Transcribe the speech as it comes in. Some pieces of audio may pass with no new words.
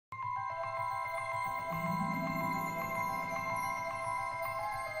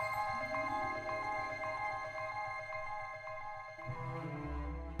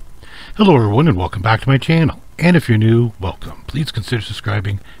Hello everyone and welcome back to my channel. And if you're new, welcome. Please consider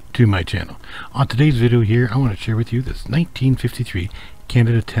subscribing to my channel. On today's video here, I want to share with you this 1953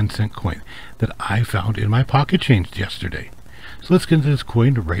 Canada 10-cent coin that I found in my pocket change yesterday. So let's get into this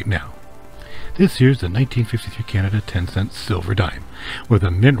coin right now. This here's the 1953 Canada 10-cent silver dime, with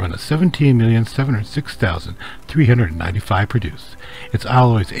a mint run of 17,706,395 produced. Its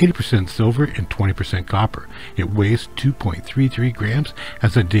alloy is 80% silver and 20% copper. It weighs 2.33 grams,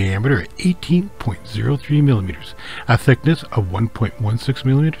 has a diameter of 18.03 millimeters, a thickness of 1.16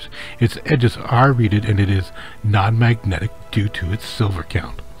 millimeters. Its edges are reeded and it is non-magnetic due to its silver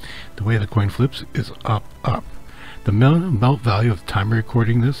count. The way the coin flips is up, up. The melt value of the time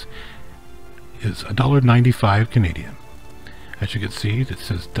recording this is $1.95 Canadian. As you can see, it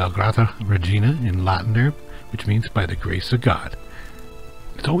says Dei Gratia Regina in Latin there, which means by the grace of God.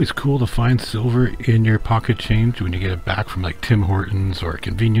 It's always cool to find silver in your pocket change when you get it back from like Tim Hortons or a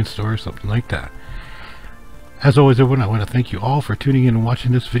convenience store or something like that. As always, everyone, I want to thank you all for tuning in and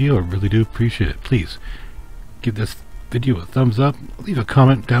watching this video. I really do appreciate it. Please give this video a thumbs up, leave a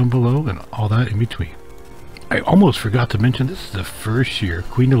comment down below, and all that in between. I almost forgot to mention this is the first year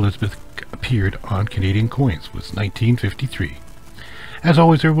Queen Elizabeth appeared on Canadian coins, was 1953. As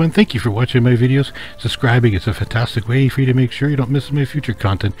always, everyone, thank you for watching my videos. Subscribing is a fantastic way for you to make sure you don't miss my future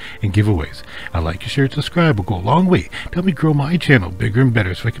content and giveaways. A like, share, and subscribe will go a long way to help me grow my channel bigger and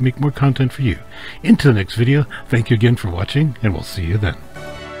better so I can make more content for you. Into the next video, thank you again for watching, and we'll see you then.